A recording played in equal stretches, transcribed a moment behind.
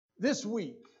This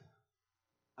week,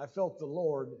 I felt the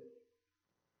Lord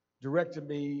directed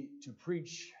me to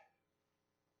preach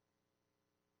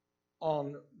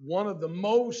on one of the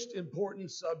most important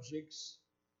subjects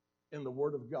in the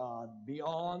Word of God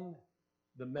beyond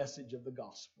the message of the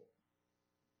gospel.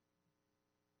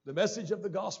 The message of the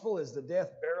gospel is the death,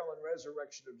 burial, and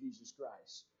resurrection of Jesus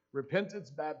Christ. Repentance,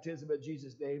 baptism in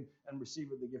Jesus' name, and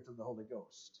receiving the gift of the Holy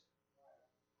Ghost.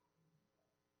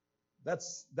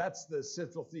 That's the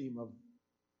central theme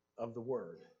of the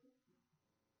Word.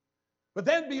 But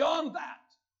then beyond that,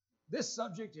 this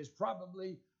subject is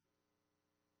probably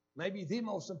maybe the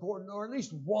most important, or at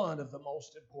least one of the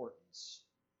most important.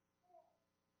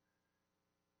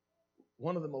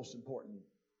 One of the most important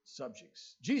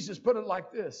subjects. Jesus put it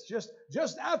like this,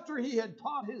 just after he had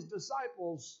taught his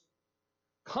disciples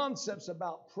concepts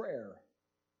about prayer,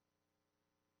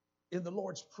 in the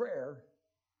Lord's Prayer,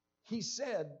 he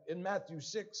said in Matthew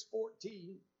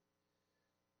 6:14,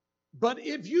 "But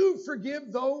if you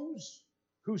forgive those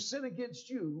who sin against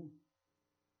you,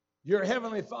 your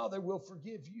heavenly Father will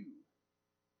forgive you.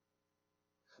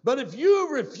 But if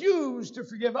you refuse to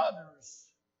forgive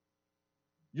others,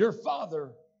 your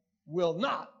Father will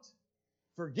not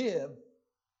forgive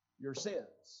your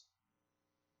sins."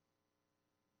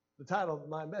 The title of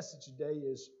my message today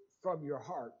is "From Your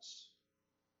Hearts,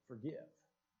 Forgive."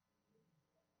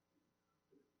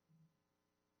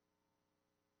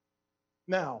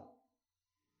 Now,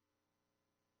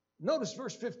 notice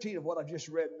verse 15 of what I've just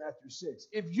read in Matthew 6.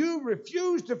 If you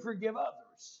refuse to forgive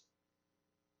others,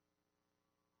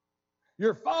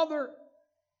 your Father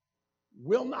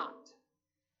will not.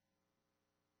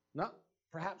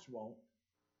 Perhaps won't.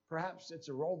 Perhaps it's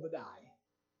a roll of the die.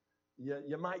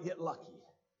 You might get lucky.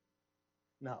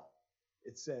 No.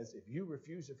 It says, if you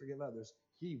refuse to forgive others,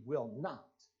 he will not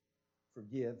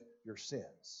forgive your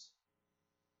sins.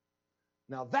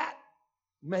 Now that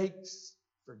makes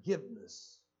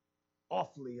forgiveness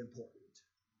awfully important.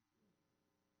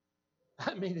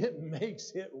 I mean, it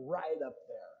makes it right up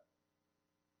there.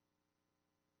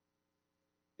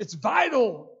 It's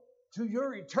vital to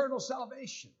your eternal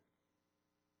salvation.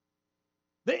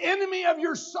 The enemy of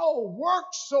your soul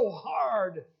works so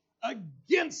hard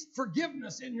against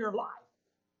forgiveness in your life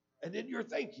and in your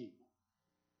thinking.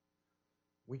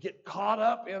 We get caught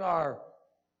up in our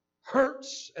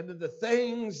hurts and in the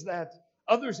things that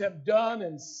others have done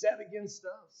and said against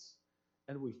us.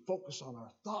 And we focus on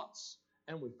our thoughts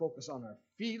and we focus on our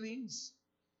feelings.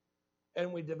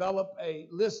 And we develop a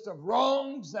list of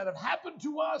wrongs that have happened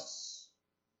to us.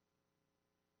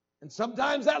 And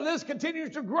sometimes that list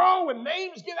continues to grow and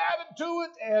names get added to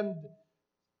it. And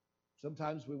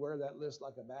sometimes we wear that list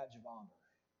like a badge of honor.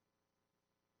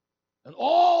 And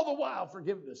all the while,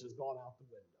 forgiveness has gone out the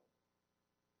window.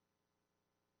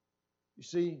 You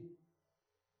see,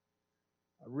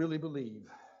 I really believe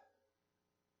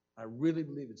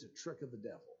it's a trick of the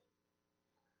devil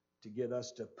to get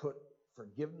us to put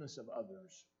forgiveness of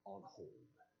others on hold.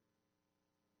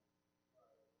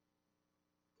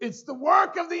 It's the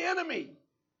work of the enemy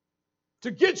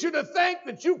to get you to think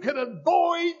that you can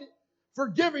avoid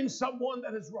forgiving someone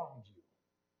that has wronged you.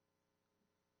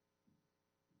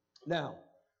 Now,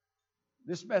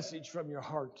 this message, from your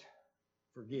heart,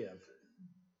 forgive.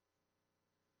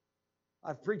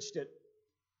 I've preached it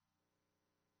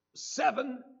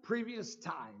 7 previous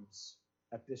times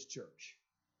at this church.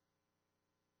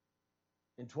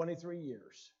 In 23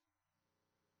 years,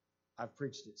 I've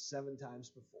preached it 7 times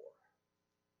before.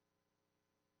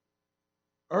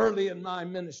 Early in my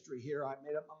ministry here, I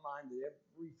made up my mind that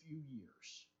every few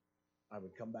years I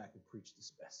would come back and preach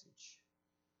this message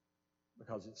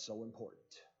because it's so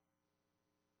important.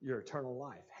 Your eternal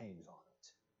life hangs on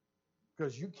it.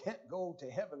 Because you can't go to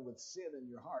heaven with sin in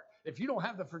your heart. If you don't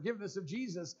have the forgiveness of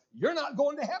Jesus, you're not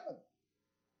going to heaven.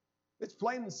 It's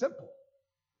plain and simple.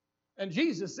 And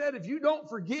Jesus said, if you don't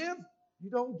forgive, you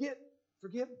don't get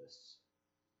forgiveness.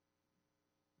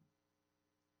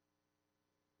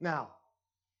 Now,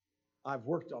 I've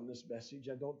worked on this message.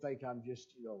 I don't think I'm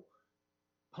just,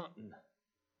 punting.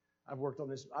 I've worked on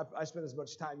this. I spent as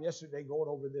much time yesterday going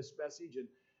over this message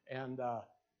and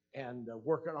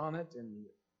working on it, and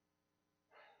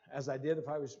as I did if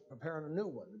I was preparing a new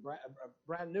one, a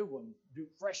brand new one,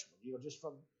 fresh one, just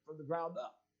from the ground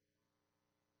up.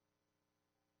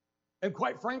 And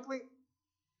quite frankly,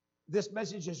 this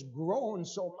message has grown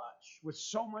so much with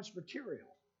so much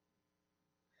material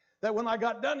that when I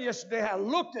got done yesterday, I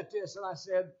looked at this and I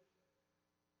said,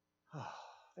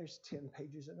 there's 10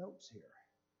 pages of notes here.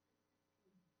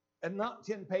 And not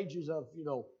 10 pages of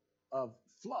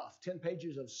fluff, 10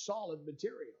 pages of solid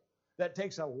material that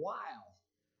takes a while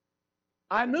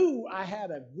I knew I had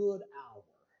a good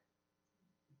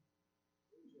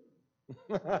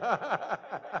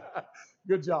hour.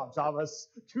 Good job, Thomas.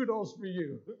 Kudos for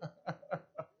you.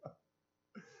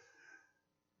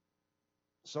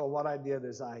 So what I did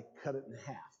is I cut it in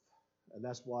half. And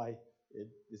that's why it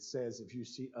says, if you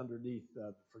see underneath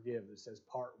forgive, it says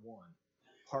part 1.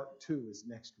 Part 2 is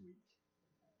next week.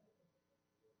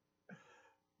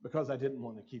 Because I didn't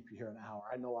want to keep you here an hour.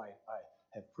 I know I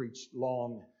have preached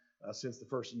long since the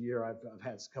first year. I've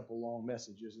had a couple long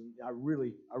messages, and I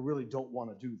really don't want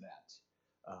to do that.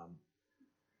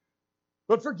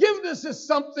 But forgiveness is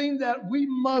something that we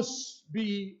must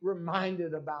be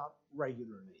reminded about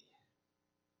regularly.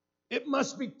 It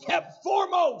must be kept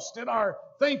foremost in our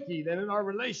thinking and in our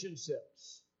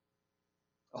relationships.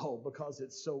 Oh, because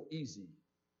it's so easy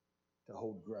to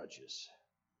hold grudges.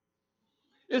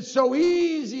 It's so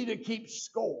easy to keep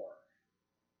score.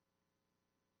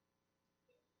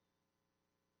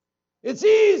 It's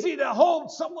easy to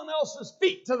hold someone else's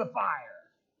feet to the fire.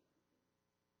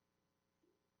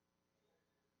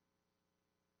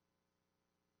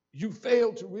 You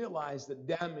fail to realize the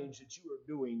damage that you are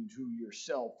doing to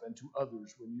yourself and to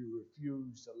others when you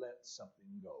refuse to let something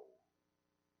go.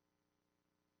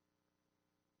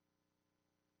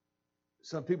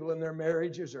 Some people in their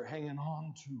marriages are hanging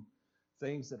on to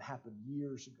things that happened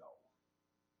years ago.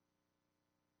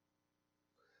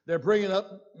 They're bringing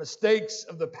up mistakes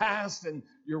of the past, and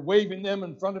you're waving them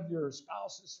in front of your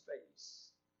spouse's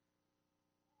face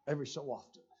every so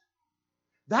often.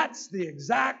 That's the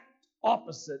exact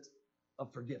opposite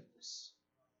of forgiveness.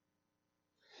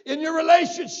 In your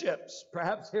relationships,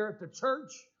 perhaps here at the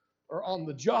church or on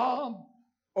the job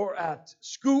or at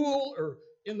school or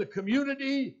in the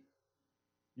community,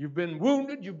 you've been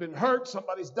wounded, you've been hurt,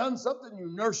 somebody's done something, you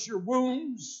nurse your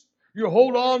wounds, you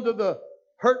hold on to the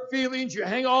hurt feelings, you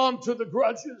hang on to the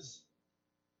grudges.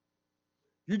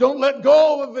 You don't let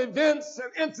go of events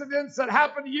and incidents that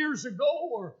happened years ago,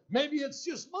 or maybe it's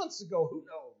just months ago, who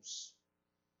knows?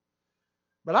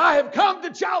 But I have come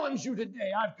to challenge you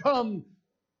today. I've come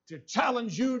to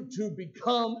challenge you to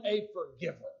become a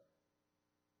forgiver.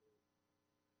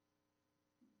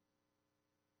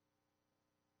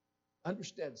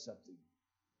 Understand something.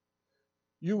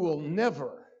 You will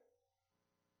never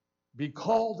be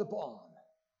called upon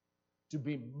to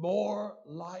be more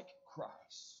like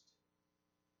Christ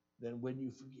than when you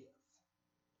forgive.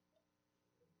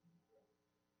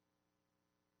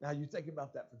 Now you think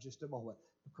about that for just a moment,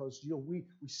 because we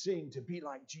sing to be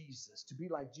like Jesus, to be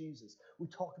like Jesus. We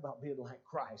talk about being like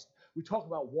Christ. We talk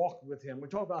about walking with Him. We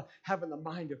talk about having the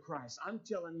mind of Christ. I'm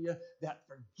telling you that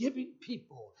forgiving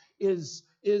people is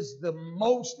the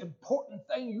most important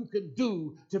thing you can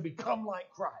do to become like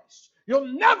Christ.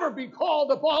 You'll never be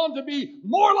called upon to be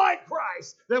more like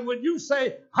Christ than when you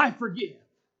say, I forgive.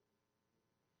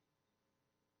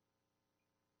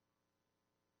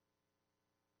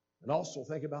 And also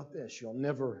think about this. You'll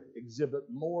never exhibit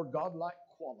more godlike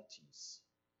qualities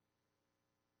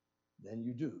than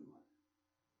you do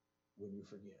when you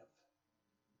forgive.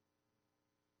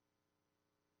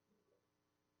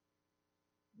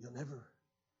 You'll never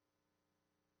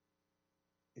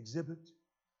exhibit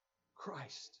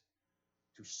Christ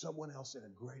to someone else in a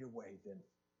greater way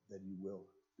than you will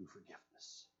through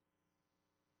forgiveness.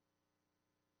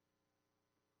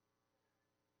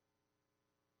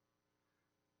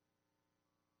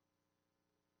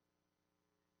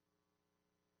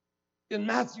 In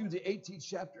Matthew, the 18th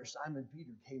chapter, Simon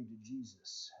Peter came to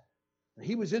Jesus.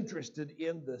 He was interested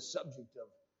in the subject of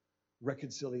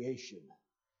reconciliation.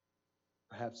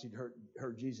 Perhaps he'd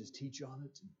heard Jesus teach on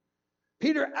it.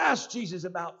 Peter asked Jesus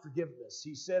about forgiveness.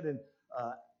 He said in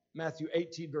Matthew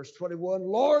 18, verse 21,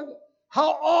 Lord,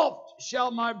 how oft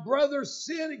shall my brother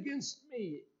sin against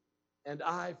me and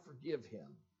I forgive him?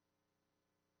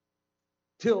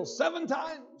 Till 7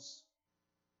 times?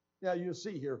 Now you'll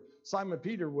see here, Simon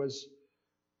Peter was,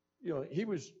 he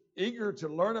was eager to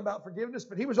learn about forgiveness,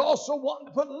 but he was also wanting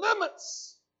to put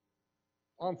limits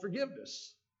on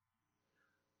forgiveness.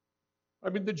 I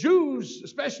mean, the Jews,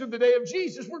 especially in the day of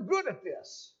Jesus, were good at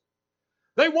this.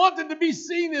 They wanted to be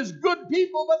seen as good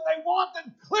people, but they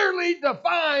wanted clearly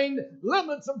defined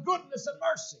limits of goodness and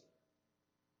mercy.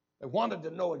 They wanted to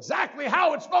know exactly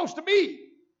how it's supposed to be.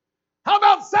 How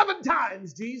about 7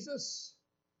 times, Jesus?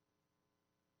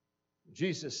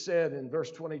 Jesus said in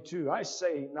verse 22, I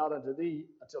say not unto thee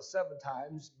until 7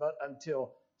 times, but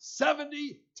until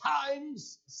 70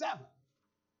 times 7.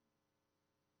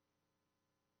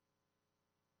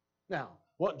 Now,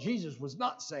 what Jesus was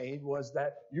not saying was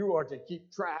that you are to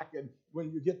keep track, and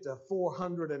when you get to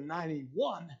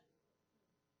 491,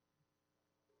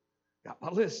 Got my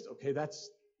list. Okay, that's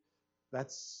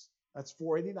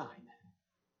 $489.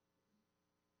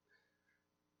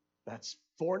 That's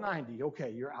 $490.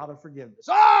 Okay, you're out of forgiveness.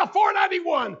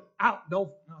 $491. Out.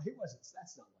 No, he wasn't.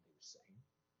 That's not what he was saying.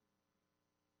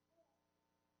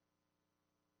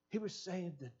 He was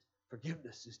saying that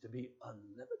forgiveness is to be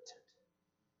unlimited.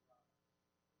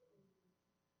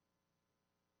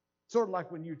 Sort of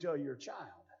like when you tell your child,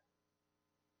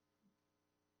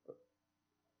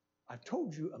 I've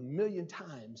told you 1,000,000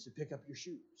 times to pick up your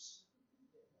shoes.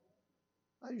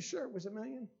 Are you sure it was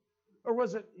 1,000,000? Or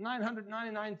was it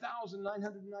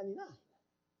 999,999?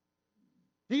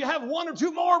 Do you have one or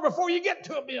two more before you get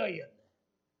to 1,000,000?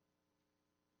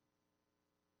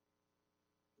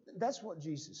 That's what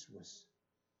Jesus was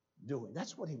doing.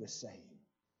 That's what he was saying.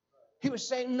 He was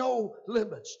saying no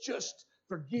limits, just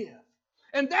forgive.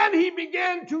 And then he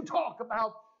began to talk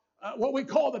about what we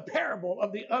call the parable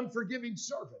of the unforgiving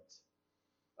servant.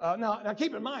 Now,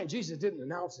 keep in mind, Jesus didn't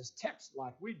announce his text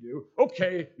like we do.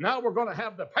 Okay, now we're going to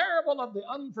have the parable of the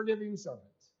unforgiving servant.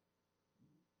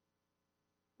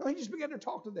 No, he just began to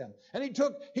talk to them. And he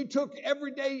took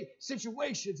everyday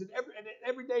situations and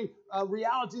everyday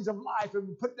realities of life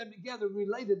and put them together and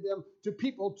related them to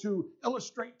people to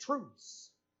illustrate truths.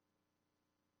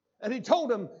 And he told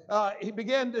them, he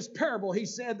began this parable. He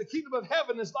said, the kingdom of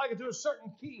heaven is like unto a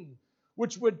certain king,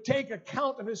 which would take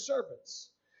account of his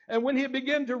servants. And when he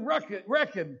began to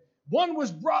reckon, one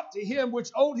was brought to him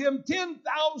which owed him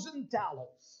 10,000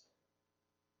 talents.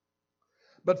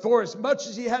 But for as much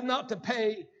as he had not to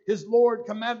pay, his Lord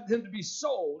commanded him to be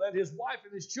sold, and his wife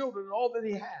and his children and all that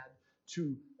he had,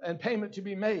 and payment to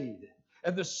be made.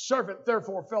 And the servant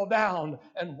therefore fell down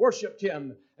and worshipped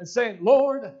him, and saying,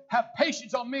 Lord, have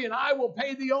patience on me, and I will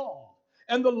pay thee all.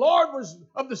 And the Lord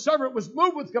of the servant was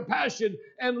moved with compassion,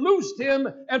 and loosed him,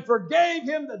 and forgave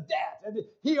him the debt. And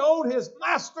he owed his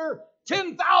master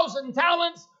 10,000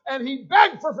 talents, and he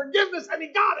begged for forgiveness, and he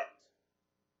got it.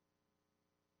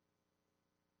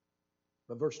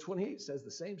 But verse 28 says,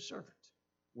 the same servant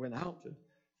went out and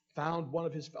found one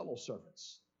of his fellow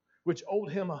servants, which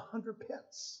owed him 100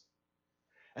 pence.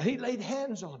 And he laid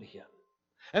hands on him,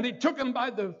 and he took him by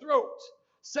the throat,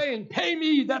 saying, pay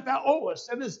me that thou owest.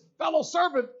 And his fellow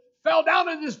servant fell down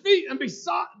at his feet and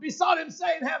besought him,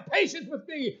 saying, have patience with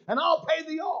me, and I'll pay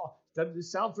thee all. Doesn't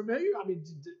this sound familiar? I mean,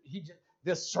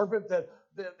 this servant,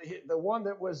 the one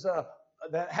that was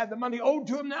that had the money owed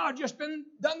to him, now had just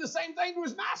done the same thing to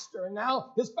his master, and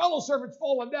now his fellow servant's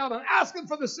fallen down and asking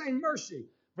for the same mercy.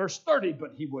 Verse 30,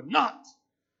 but he would not.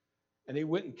 And he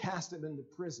went and cast him into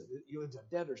prison, into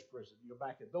debtor's prison,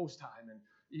 back at those times, and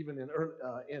even in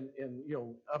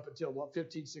up until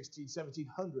 15, 16,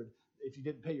 1700, if you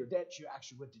didn't pay your debts, you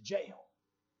actually went to jail.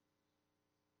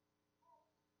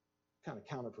 Kind of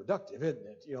counterproductive, isn't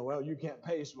it? Well, you can't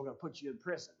pay, so we're going to put you in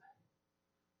prison.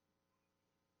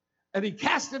 And he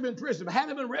cast him in prison, had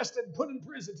him arrested and put in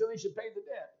prison until he should pay the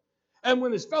debt. And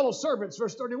when his fellow servants,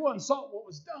 verse 31, saw what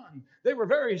was done, they were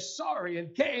very sorry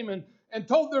and came and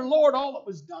told their Lord all that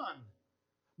was done.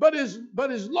 But his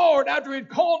Lord, after he had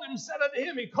called him, said unto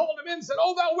him, he called him in and said,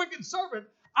 O thou wicked servant,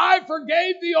 I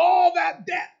forgave thee all that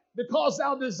debt, because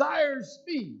thou desirest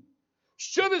me.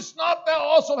 Shouldest not thou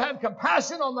also have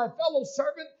compassion on thy fellow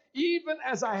servant, even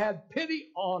as I had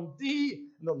pity on thee?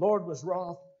 And the Lord was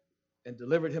wroth, and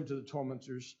delivered him to the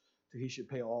tormentors, till he should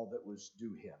pay all that was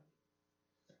due him.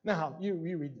 Now, you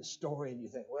read the story and you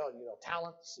think, well,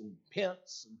 talents and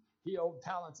pence, and he owed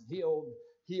talents, and he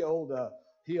owed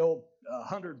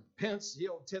 100 pence, he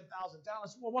owed 10,000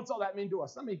 talents. Well, what's all that mean to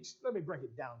us? Let me break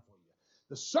it down for you.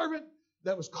 The servant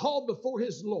that was called before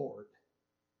his Lord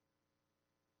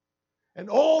and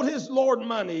owed his Lord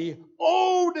money,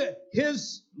 owed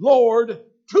his Lord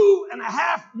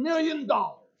 $2.5 million.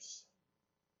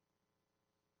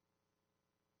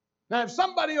 Now, if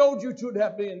somebody owed you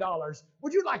 $2.5 million,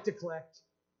 would you like to collect?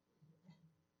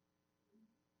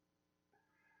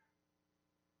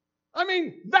 I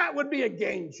mean, that would be a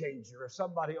game changer if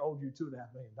somebody owed you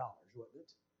 $2.5 million, wouldn't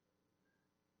it?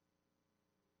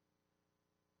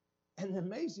 And the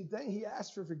amazing thing, he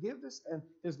asked for forgiveness, and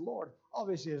his Lord,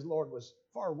 obviously his Lord was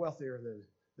far wealthier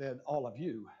than all of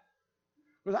you.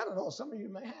 But I don't know, some of you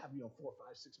may have, $4, $5,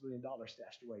 $6 million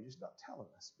stashed away, just not telling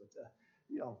us. But,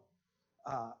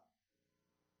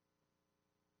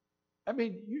 I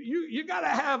mean, you got to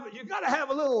have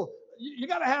a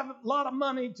lot of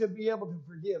money to be able to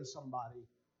forgive somebody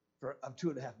of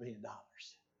 $2.5 million.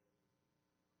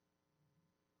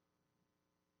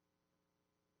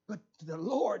 But the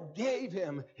Lord gave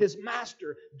him, his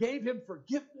master gave him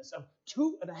forgiveness of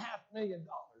 $2.5 million.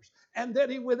 And then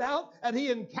he went out and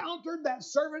he encountered that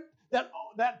servant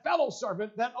that fellow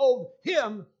servant that owed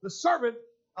him, the servant,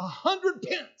 100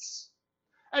 pence.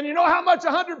 And you know how much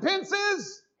 100 pence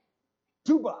is?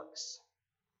 $2.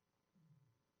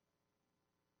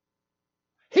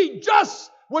 He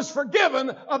just was forgiven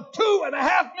of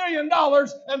 $2.5 million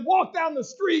and walked down the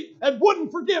street and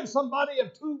wouldn't forgive somebody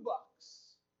of $2.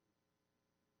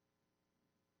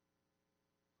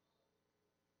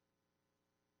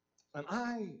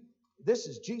 And this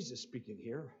is Jesus speaking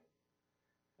here.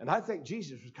 And I think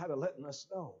Jesus was kind of letting us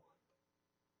know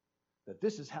that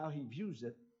this is how he views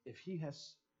it if he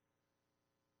has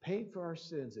paid for our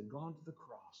sins and gone to the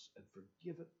cross and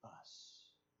forgiven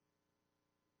us.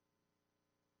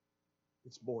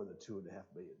 It's more than $2.5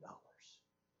 million.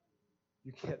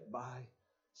 You can't buy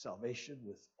salvation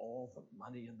with all the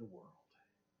money in the world.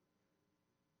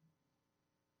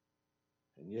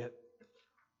 And yet,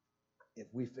 if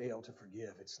we fail to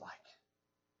forgive, it's like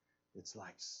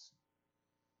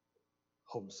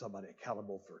holding somebody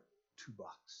accountable for $2,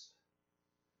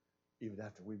 even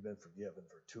after we've been forgiven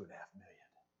for $2.5 million.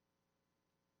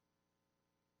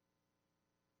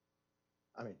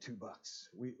 I mean, $2.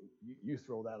 You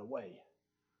throw that away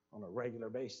on a regular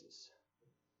basis.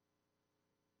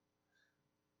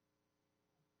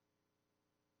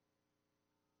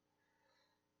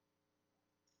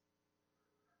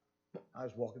 I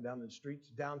was walking down the streets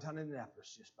of downtown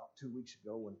Indianapolis just about 2 weeks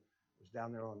ago when I was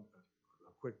down there on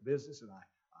a quick business, and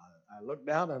I looked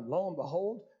down, and lo and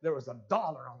behold, there was $1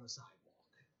 on the sidewalk.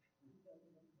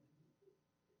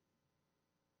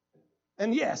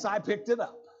 And yes, I picked it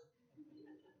up.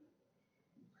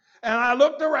 And I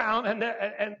looked around, and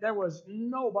there was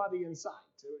nobody in sight.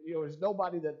 There was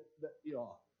nobody that.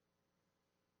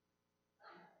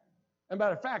 And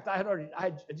matter of fact, I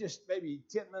just maybe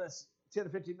 10 to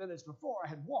 15 minutes before, I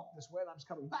had walked this way, and I was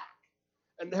coming back.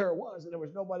 And there it was, and there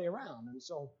was nobody around. And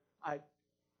so I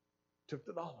took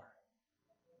the $1.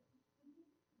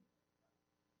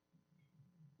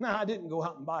 Now, I didn't go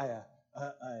out and buy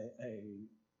a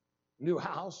new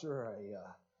house or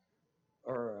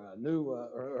a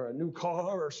new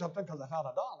car or something because I found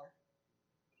 $1.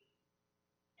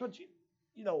 But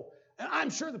and I'm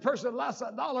sure the person that lost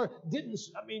that $1 didn't.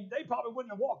 I mean, they probably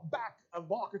wouldn't have walked back a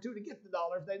block or two to get the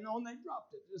 $1 if they'd known they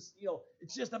dropped it. It's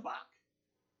just $1.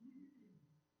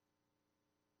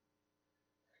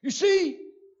 You see,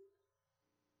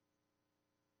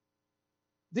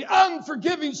 the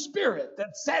unforgiving spirit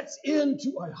that sets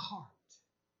into a heart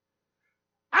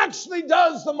actually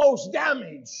does the most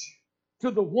damage to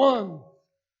the one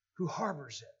who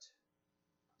harbors it,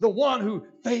 the one who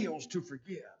fails to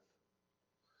forgive.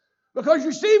 Because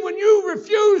you see, when you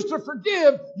refuse to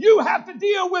forgive, you have to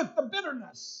deal with the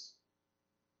bitterness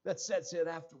that sets in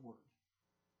afterward.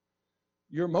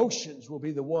 Your emotions will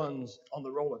be the ones on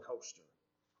the roller coaster.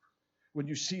 When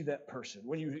you see that person,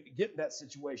 when you get in that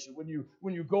situation, when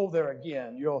you go there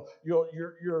again, you'll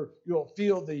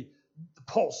feel the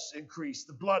pulse increase,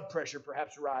 the blood pressure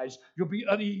perhaps rise. You'll be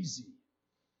uneasy.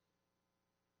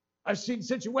 I've seen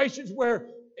situations where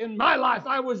in my life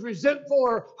I was resentful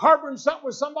or harboring something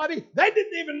with somebody. They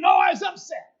didn't even know I was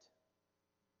upset.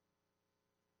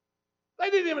 They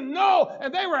didn't even know,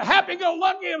 and they were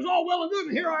happy-go-lucky. It was all well and good,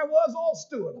 and here I was all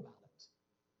stewing about it.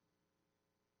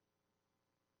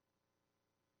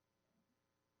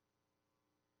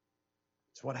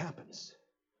 It's what happens.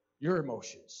 Your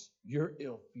emotions, your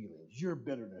ill feelings, your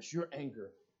bitterness, your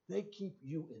anger, they keep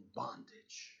you in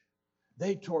bondage.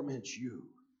 They torment you.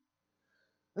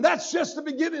 And that's just the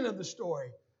beginning of the story.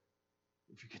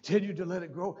 If you continue to let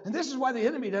it grow. And this is why the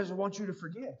enemy doesn't want you to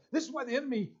forgive. This is why the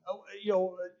enemy,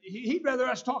 he'd rather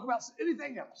us talk about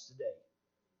anything else today.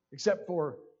 Except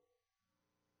for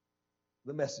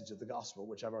the message of the gospel,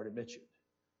 which I've already mentioned.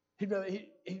 He'd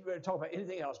rather talk about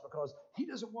anything else because he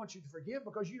doesn't want you to forgive.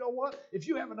 Because you know what? If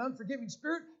you have an unforgiving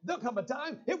spirit, there'll come a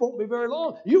time, it won't be very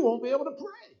long, you won't be able to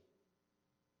pray.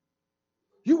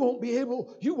 You won't be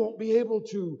able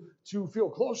to feel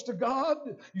close to God.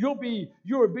 You'll be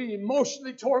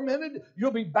emotionally tormented. You'll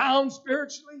be bound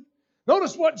spiritually.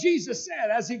 Notice what Jesus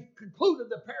said as he concluded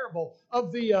the parable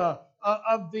of the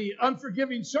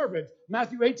unforgiving servant.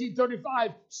 Matthew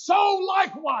 18:35. So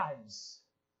likewise.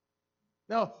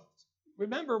 Now,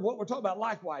 remember what we're talking about.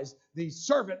 Likewise, the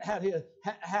servant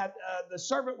the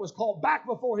servant was called back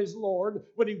before his Lord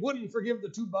when he wouldn't forgive the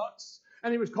 $2.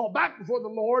 And he was called back before the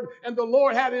Lord, and the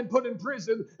Lord had him put in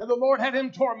prison, and the Lord had him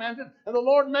tormented, and the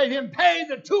Lord made him pay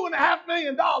the $2.5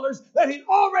 million that he'd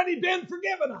already been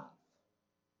forgiven of.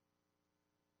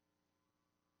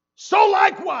 So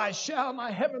likewise shall my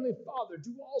heavenly Father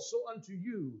do also unto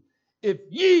you, if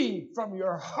ye from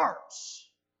your hearts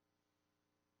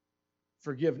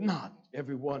Forgive not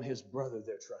everyone his brother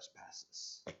their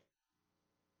trespasses.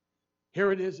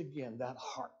 Here it is again, that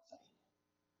heart thing.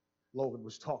 Logan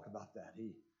was talking about that.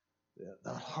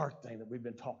 That heart thing that we've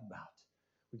been talking about.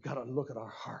 We've got to look at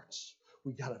our hearts.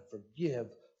 We've got to forgive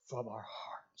from our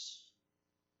hearts.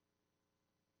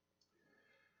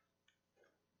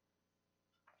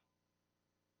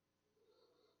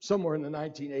 Somewhere in the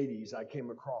 1980s, I came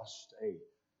across a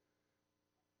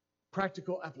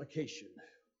practical application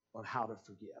on how to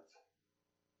forgive.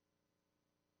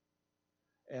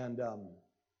 And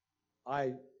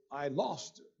I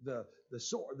lost the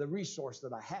resource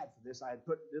that I had for this. I had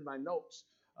put in my notes.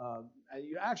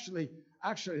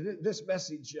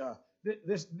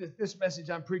 This message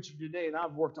I'm preaching today, and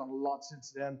I've worked on a lot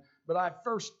since then. But I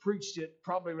first preached it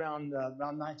probably around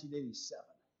 1987.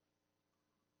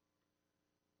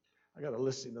 I got a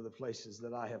listing of the places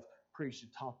that I have preached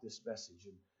and taught this message,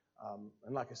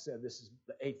 and like I said, this is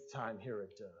the 8th time here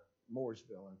at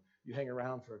Mooresville. And you hang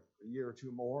around for a year or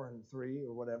two more, and 3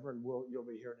 or whatever, and you'll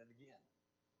be hearing it again.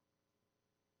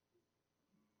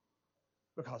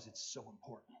 Because it's so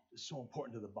important. It's so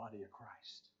important to the body of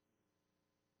Christ.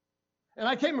 And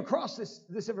I came across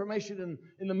this information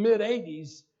in the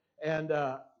mid-'80s, and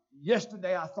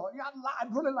yesterday I thought,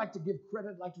 I'd really like to give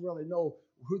credit. I'd like to really know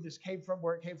who this came from,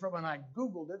 where it came from, and I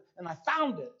Googled it, and I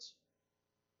found it.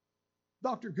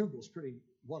 Dr. Google's pretty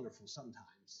wonderful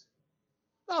sometimes.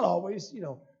 Not always, he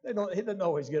doesn't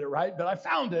always get it right, but I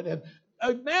found it. And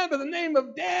a man by the name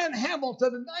of Dan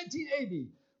Hamilton in 1980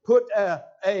 put a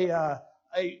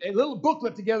little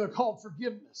booklet together called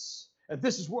Forgiveness. And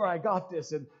this is where I got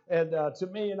this. And to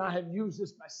me, and I have used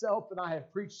this myself, and I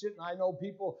have preached it, and I know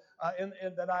people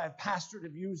that I have pastored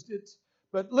have used it.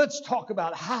 But let's talk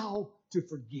about how to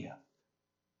forgive.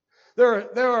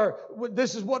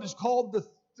 This is what is called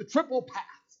the triple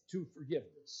path to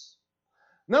forgiveness.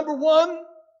 Number 1,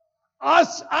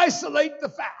 isolate the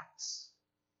facts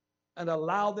and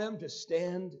allow them to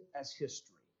stand as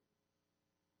history.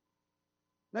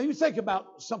 Now you think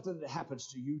about something that happens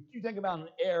to you. You think about an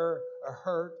error, a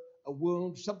hurt, a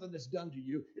wound, something that's done to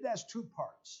you. It has 2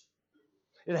 parts.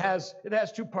 It has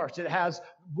 2 parts. It has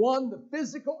 1, the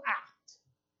physical act,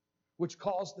 which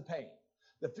caused the pain.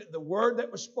 The word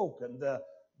that was spoken, the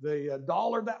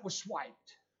dollar that was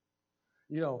swiped,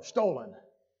 stolen.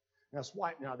 Now,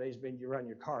 swipe nowadays means you run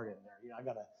your card in there.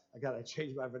 I gotta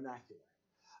change my vernacular.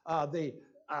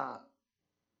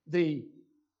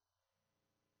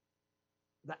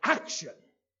 The action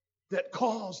that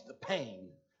caused the pain,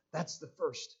 that's the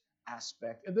first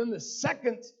aspect. And then the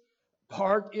second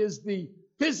part is the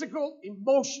physical,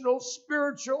 emotional,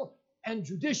 spiritual, and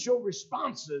judicial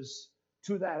responses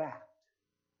to that act.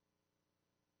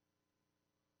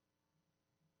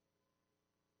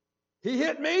 He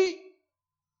hit me.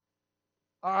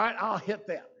 All right, I'll hit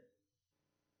them.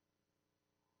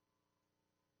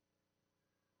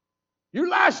 You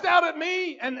lashed out at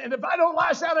me, and if I don't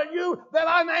lash out at you, then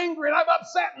I'm angry and I'm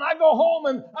upset, and I go home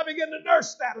and I begin to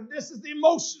nurse that. And this is the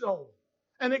emotional.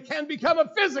 And it can become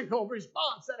a physical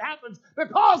response that happens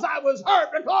because I was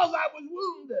hurt, because I was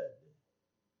wounded.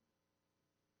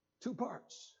 2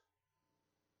 parts.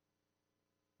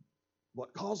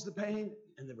 What caused the pain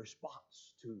and the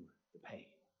response to the pain.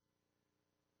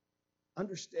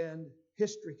 Understand,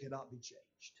 history cannot be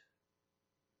changed.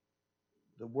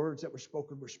 The words that were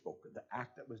spoken were spoken. The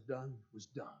act that was done was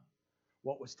done.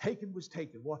 What was taken was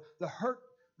taken. The hurt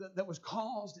that was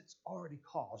caused, it's already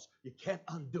caused. You can't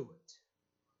undo it.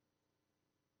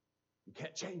 You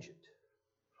can't change it.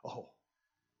 Oh,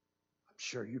 I'm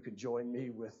sure you can join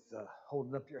me with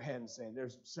holding up your hand and saying,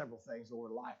 there's several things over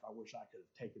life I wish I could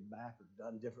have taken back or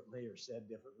done differently or said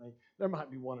differently. There might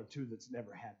be 1 or 2 that's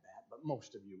never had that, but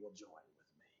most of you will join with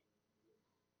me.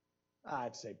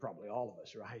 I'd say probably all of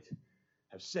us, right?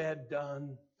 Have said,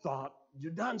 done, thought,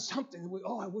 you've done something.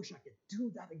 I wish I could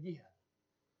do that again.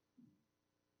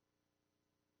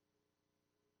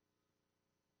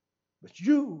 But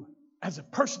you, as a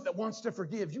person that wants to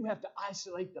forgive, you have to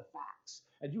isolate the facts,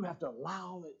 and you have to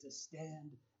allow it to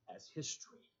stand as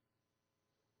history.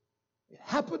 It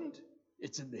happened.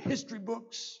 It's in the history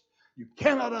books. You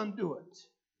cannot undo it.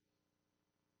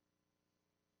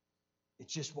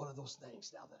 It's just one of those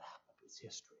things now that happened. It's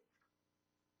history.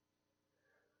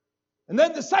 And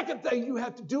then the second thing you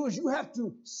have to do is you have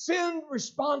to send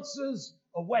responses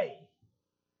away.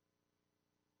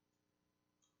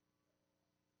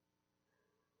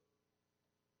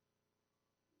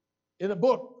 In a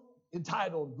book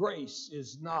entitled Grace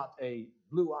is Not a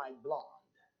Blue-Eyed Blonde,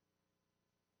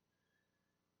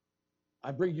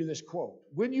 I bring you this quote.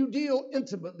 When you deal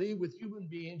intimately with human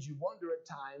beings, you wonder at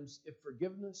times if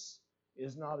forgiveness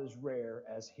is not as rare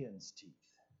as hen's teeth.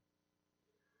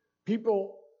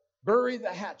 People bury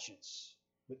the hatchets,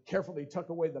 but carefully tuck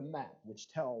away the map, which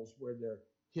tells where their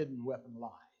hidden weapon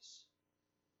lies.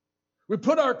 We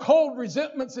put our cold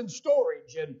resentments in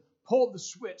storage and pull the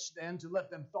switch then to let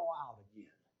them thaw out again.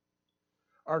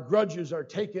 Our grudges are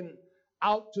taken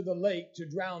out to the lake to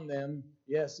drown them,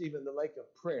 yes, even the lake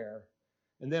of prayer,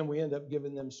 and then we end up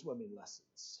giving them swimming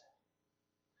lessons.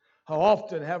 How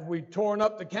often have we torn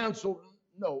up the canceled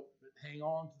note but hang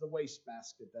on to the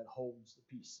wastebasket that holds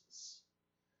the pieces?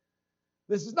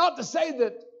 This is not to say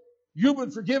that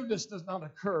human forgiveness does not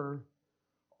occur,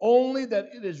 only that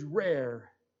it is rare,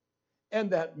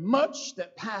 and that much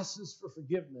that passes for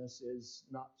forgiveness is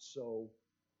not so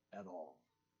at all.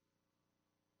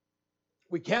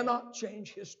 We cannot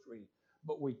change history,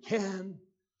 but we can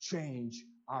change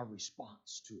our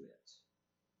response to it.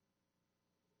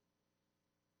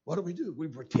 What do? We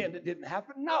pretend it didn't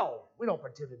happen? No, we don't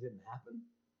pretend it didn't happen.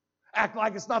 Act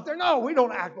like it's not there? No, we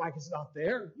don't act like it's not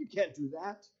there. You can't do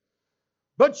that.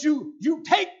 But you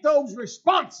take those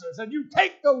responses and you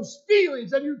take those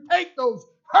feelings and you take those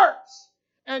hurts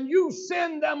and you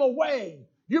send them away.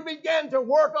 You begin to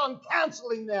work on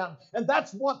canceling them. And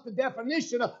that's what the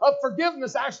definition of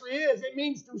forgiveness actually is. It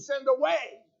means to send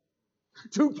away,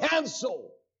 to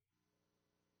cancel.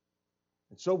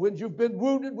 And so when you've been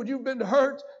wounded, when you've been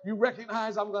hurt, you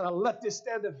recognize, I'm going to let this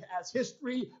stand as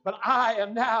history, but I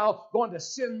am now going to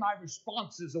send my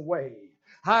responses away.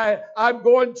 I'm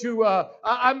going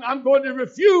to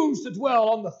refuse to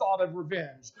dwell on the thought of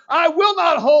revenge. I will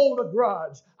not hold a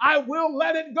grudge. I will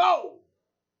let it go.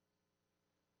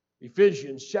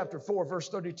 Ephesians chapter 4, verse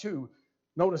 32.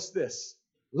 Notice this.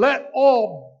 Let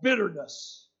all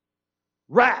bitterness,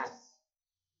 wrath,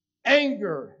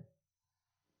 anger,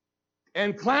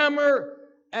 and clamor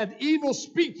and evil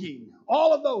speaking,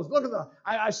 all of those. Look at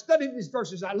I studied these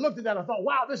verses. I looked at that. I thought,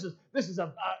 wow, this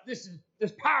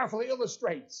powerfully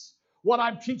illustrates what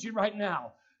I'm teaching right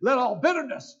now. Let all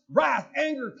bitterness, wrath,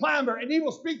 anger, clamor, and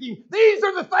evil speaking. These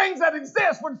are the things that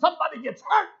exist when somebody gets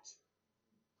hurt.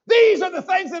 These are the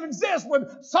things that exist when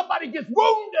somebody gets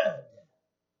wounded.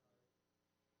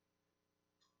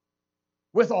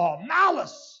 With all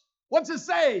malice. What's it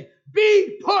say?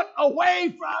 Be put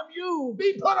away from you.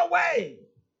 Be put away.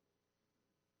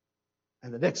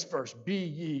 And the next verse, be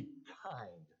ye kind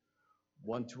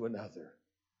one to another,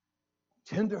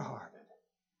 tenderhearted,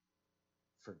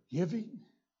 forgiving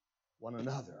one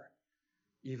another,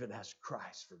 even as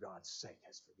Christ, for God's sake,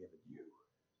 has forgiven you.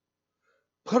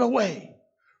 Put away.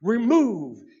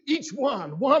 Remove each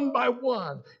one by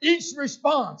one, each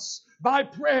response by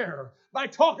prayer, by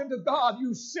talking to God.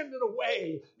 You send it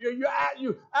away. You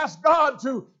ask God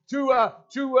to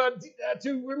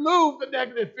remove the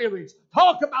negative feelings.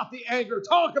 Talk about the anger.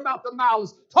 Talk about the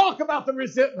malice. Talk about the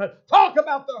resentment. Talk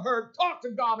about the hurt. Talk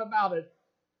to God about it.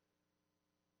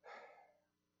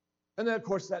 And then, of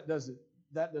course, that doesn't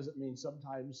mean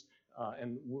sometimes,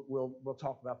 and we'll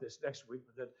talk about this next week,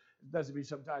 but that it doesn't mean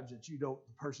sometimes that you don't,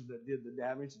 the person that did the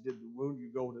damage, did the wound,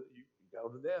 you go to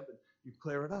them and you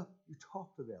clear it up. You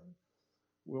talk to them.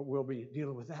 We'll be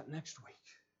dealing with that next week.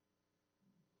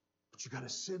 But you got to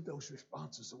send those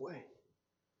responses away.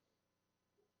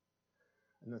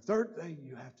 And the third thing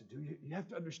you have to do, you have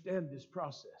to understand this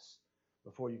process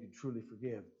before you can truly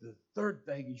forgive. The third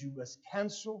thing is you must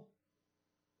cancel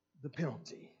the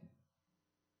penalty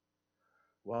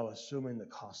while assuming the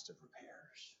cost of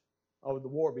repairs. Oh, the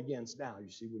war begins now. You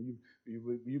see, when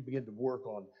you begin to work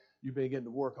on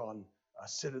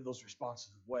sending those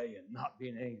responses away and not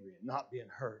being angry and not being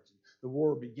hurt. And the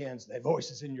war begins. The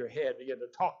voices in your head begin to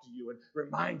talk to you and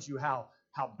remind you how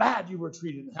bad you were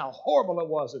treated and how horrible it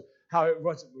was and how it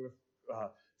wasn't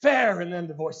fair. And then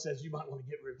the voice says you might want to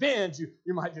get revenge.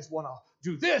 You might just want to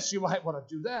do this. You might want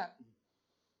to do that.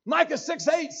 Micah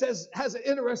 6:8 has an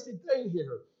interesting thing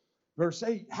here. Verse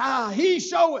 8, he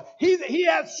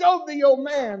hath showed thee, O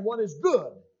man, what is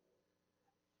good.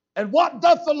 And what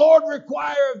doth the Lord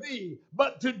require of thee,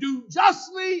 but to do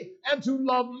justly and to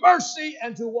love mercy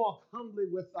and to walk humbly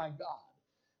with thy God.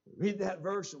 We read that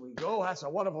verse and we go, that's a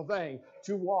wonderful thing,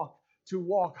 to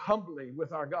walk humbly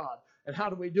with our God. And how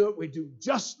do we do it? We do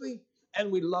justly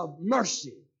and we love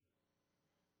mercy.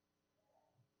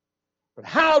 But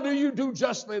how do you do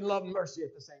justly and love mercy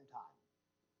at the same time?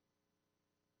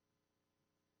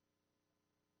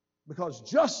 Because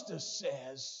justice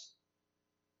says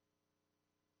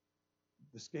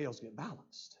the scales get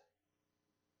balanced.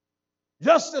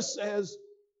 Justice says,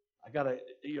 I got to,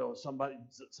 somebody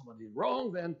did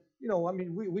wrong, then,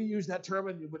 we use that term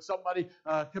when somebody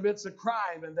commits a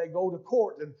crime and they go to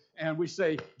court and we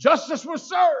say, justice was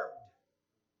served.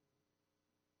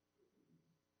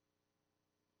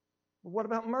 But what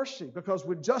about mercy? Because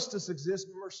when justice exists,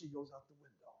 mercy goes out the window.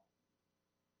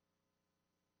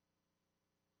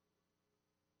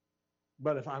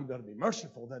 But if I'm going to be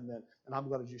merciful, then and I'm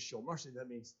going to just show mercy, that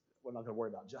means we're not going to worry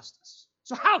about justice.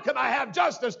 So how can I have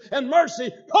justice and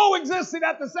mercy coexisting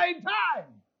at the same time?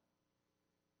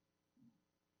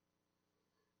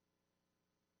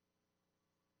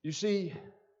 You see,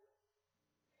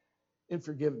 in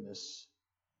forgiveness,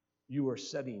 you are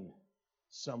setting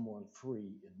someone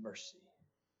free in mercy.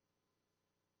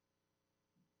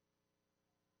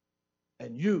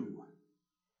 And you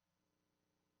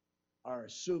are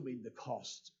assuming the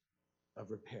cost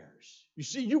of repairs. You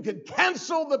see, you can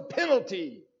cancel the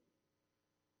penalty,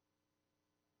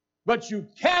 but you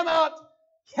cannot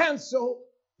cancel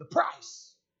the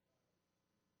price.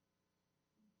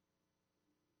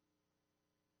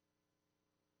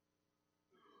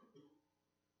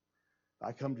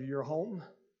 I come to your home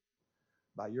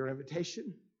by your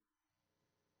invitation,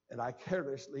 and I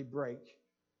carelessly break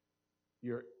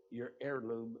your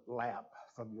heirloom lamp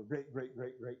from your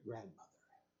great-great-great-great-grandmother.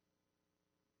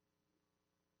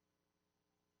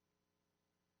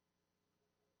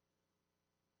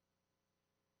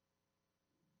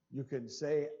 You can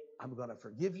say, I'm going to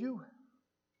forgive you.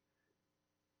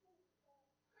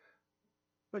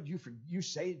 But you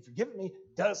say, forgive me,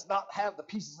 does not have the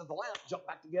pieces of the lamp jump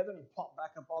back together and pop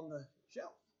back up on the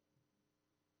shelf.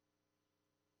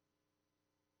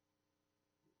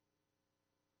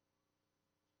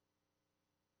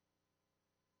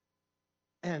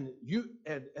 And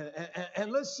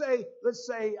let's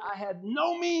say I had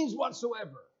no means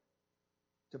whatsoever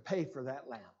to pay for that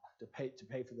lamp, to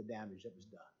pay for the damage that was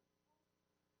done.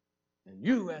 And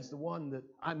you, as the one that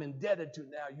I'm indebted to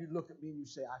now, you look at me and you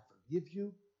say, I forgive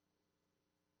you,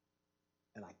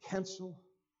 and I cancel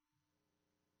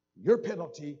your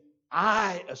penalty.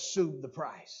 I assume the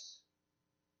price.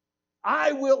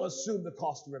 I will assume the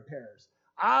cost of repairs.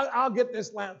 I'll get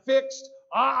this lamp fixed.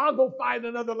 I'll go find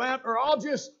another lamp, or I'll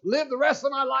just live the rest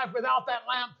of my life without that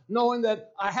lamp, knowing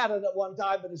that I had it at one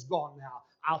time, but it's gone now.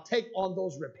 I'll take on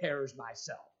those repairs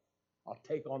myself. I'll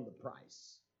take on the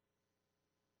price.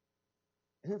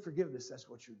 And in forgiveness, that's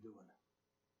what you're doing.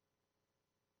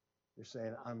 You're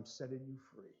saying, I'm setting you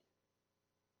free,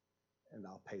 and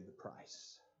I'll pay the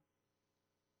price.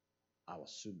 I'll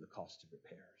assume the cost of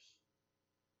repairs.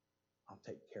 I'll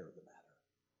take care of the matter.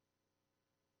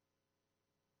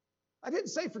 I didn't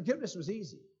say forgiveness was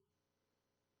easy.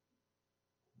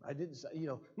 I didn't say,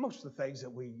 most of the things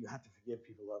that you have to forgive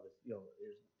people of,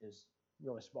 is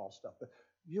really small stuff. But,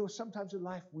 sometimes in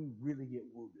life we really get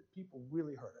wounded. People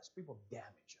really hurt us. People damage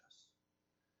us.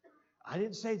 I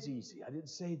didn't say it's easy. I didn't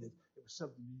say that it was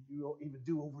something you even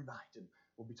do overnight. And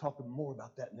we'll be talking more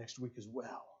about that next week as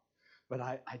well. But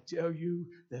I tell you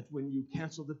that when you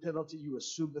cancel the penalty, you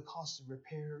assume the cost of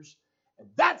repairs. And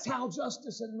that's how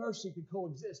justice and mercy can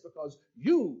coexist, because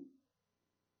you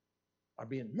are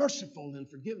being merciful in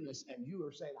forgiveness, and you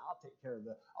are saying,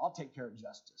 I'll take care of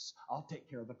justice. I'll take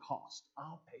care of the cost.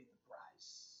 I'll pay the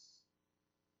price.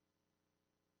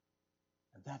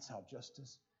 And that's how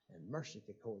justice and mercy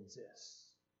can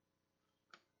coexist.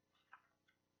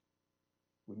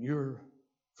 When you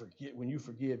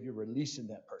forgive, you're releasing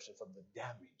that person from the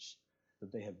damage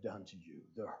that they have done to you,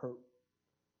 the hurt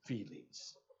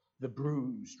feelings, the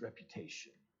bruised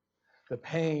reputation, the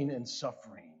pain and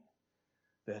suffering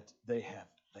that they have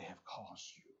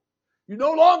caused you. You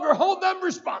no longer hold them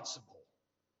responsible.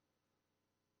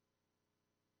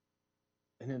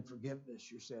 And in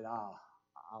forgiveness, you said,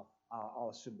 I'll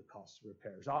assume the cost of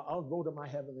repairs. I'll go to my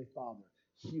Heavenly Father.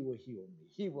 He will heal me.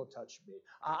 He will touch me.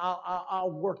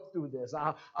 I'll work through this.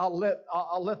 I'll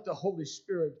let the Holy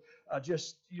Spirit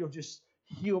just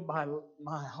heal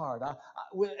my heart.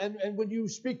 And when you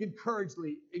speak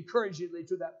encouragingly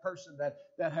to that person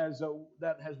that has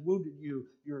wounded you,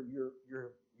 you're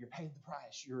paying the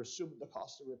price. You're assuming the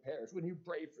cost of repairs. When you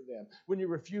pray for them, when you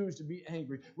refuse to be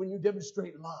angry, when you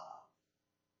demonstrate love.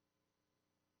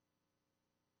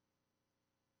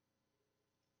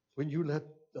 When you let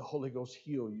the Holy Ghost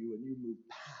heal you and you move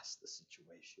past the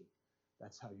situation,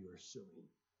 that's how you're assuming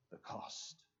the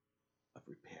cost of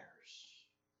repairs.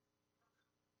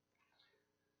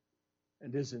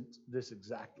 And isn't this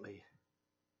exactly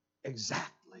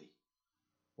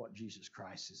what Jesus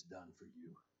Christ has done for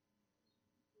you?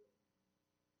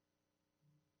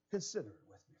 Consider it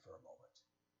with me for a moment.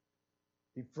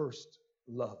 He first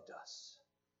loved us.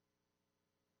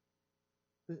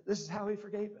 This is how He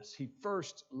forgave us. He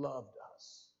first loved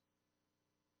us.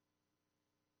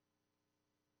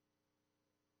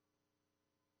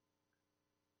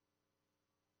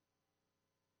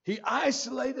 He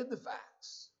isolated the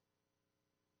facts.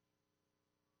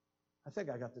 I think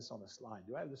I got this on the slide.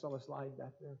 Do I have this on the slide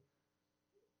back there?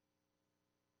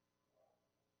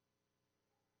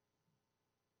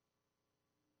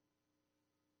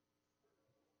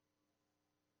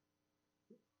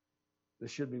 There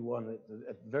should be one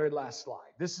at the very last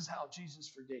slide. This is how Jesus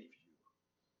forgave you.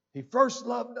 He first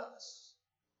loved us.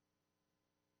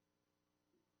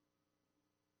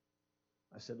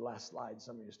 I said last slide.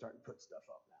 Some of you are starting to put stuff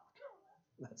up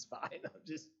now. That's fine. I'm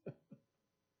just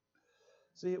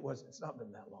see, it's not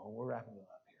been that long. We're wrapping it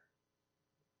up here.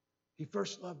 He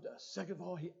first loved us. Second of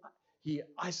all, he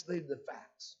isolated the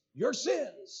facts. Your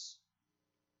sins.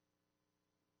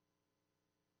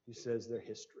 He says they're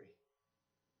history.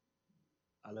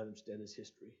 I let him stand his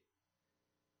history.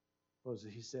 What was it?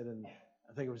 He said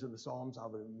I think it was in the Psalms, I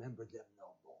will remember them no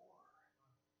more.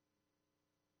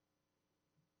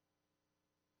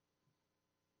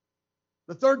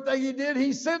 The third thing he did,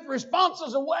 he sent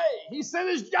responses away. He sent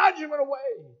his judgment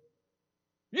away.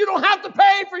 You don't have to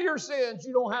pay for your sins.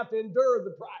 You don't have to endure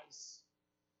the price.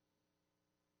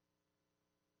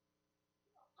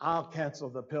 I'll cancel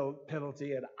the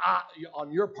penalty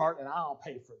on your part, and I'll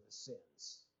pay for the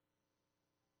sins.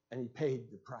 And he paid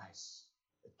the price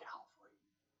at Calvary.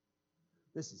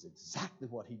 This is exactly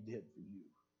what he did for you.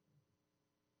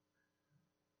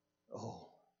 Oh,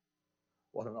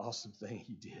 what an awesome thing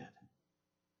he did.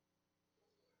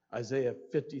 Isaiah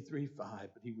 53:5,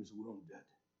 but he was wounded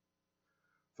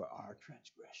for our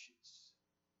transgressions.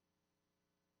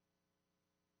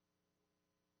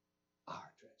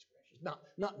 Our transgressions.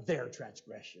 Not their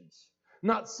transgressions.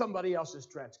 Not somebody else's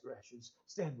transgressions.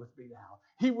 Stand with me now.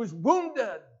 He was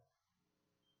wounded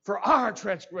for our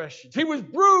transgressions. He was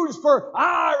bruised for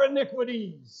our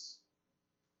iniquities.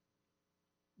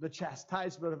 The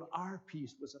chastisement of our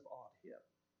peace was upon him.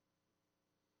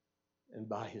 And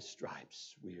by his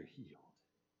stripes we are healed.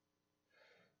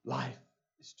 Life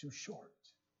is too short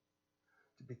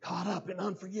to be caught up in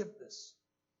unforgiveness.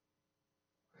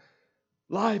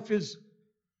 Life is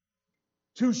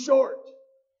too short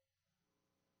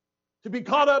to be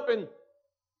caught up and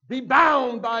be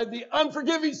bound by the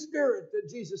unforgiving spirit that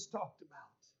Jesus talked about.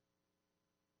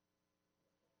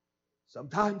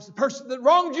 Sometimes the person that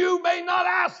wronged you may not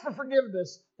ask for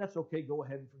forgiveness. That's okay. Go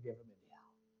ahead and forgive him anyhow.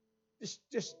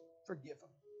 Just forgive him.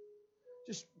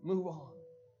 Just move on.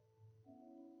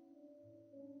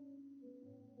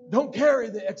 Don't carry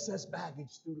the excess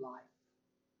baggage through life.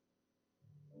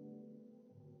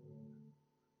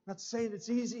 I'm not saying it's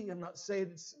easy. I'm not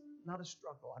saying it's not a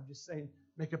struggle. I'm just saying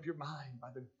make up your mind by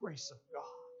the grace of God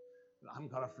that I'm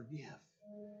going to forgive.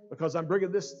 Because I'm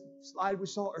bringing this slide we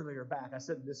saw earlier back. I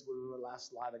said this was the last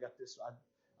slide. I got this.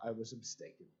 I was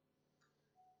mistaken.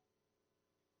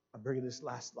 I'm bringing this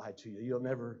last slide to you. You'll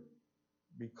never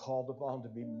be called upon to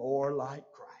be more like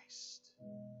Christ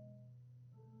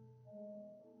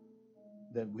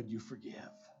than when you forgive.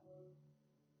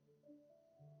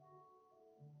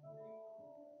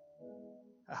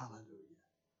 Hallelujah.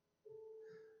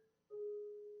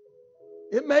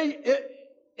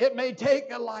 It may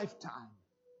take a lifetime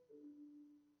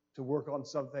to work on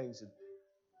some things, and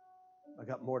I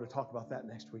got more to talk about that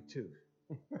next week too.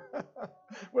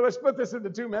 When I split this into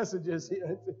two messages,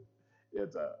 it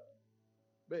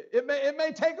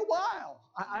may take a while.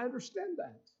 I understand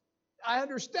that. I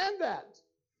understand that.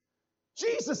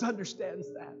 Jesus understands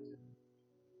that.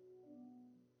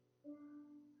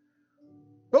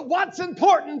 But what's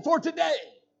important for today?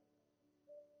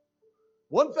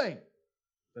 One thing.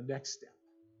 The next step.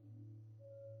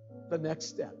 The next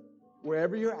step.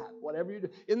 Wherever you're at, whatever you do.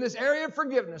 In this area of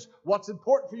forgiveness, what's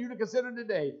important for you to consider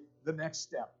today? The next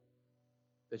step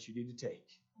that you need to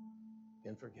take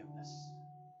in forgiveness.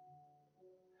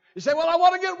 You say, well, I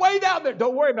want to get way down there.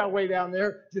 Don't worry about way down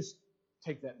there. Just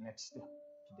take that next step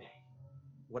today.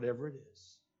 Whatever it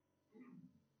is.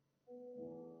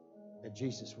 And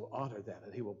Jesus will honor that,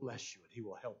 and He will bless you, and He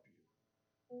will help you.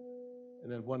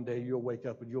 And then one day you'll wake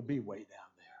up and you'll be way down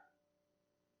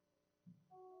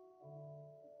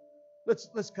there.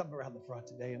 Let's come around the front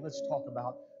today and let's talk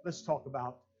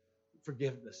about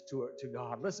forgiveness to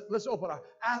God. Let's open our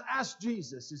ask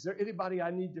Jesus, is there anybody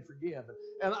I need to forgive?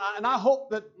 And I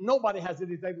hope that nobody has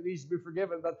anything that needs to be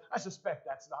forgiven, but I suspect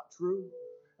that's not true.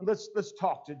 And let's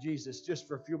talk to Jesus just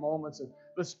for a few moments and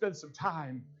let's spend some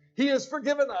time. He has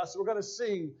forgiven us. We're going to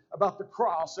sing about the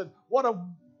cross and what a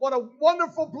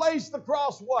wonderful place the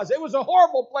cross was. It was a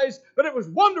horrible place, but it was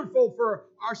wonderful for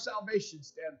our salvation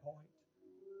standpoint.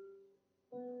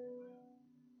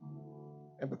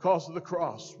 And because of the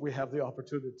cross, we have the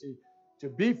opportunity to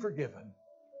be forgiven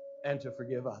and to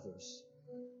forgive others.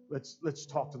 Let's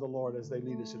talk to the Lord as they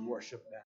lead us in worship now.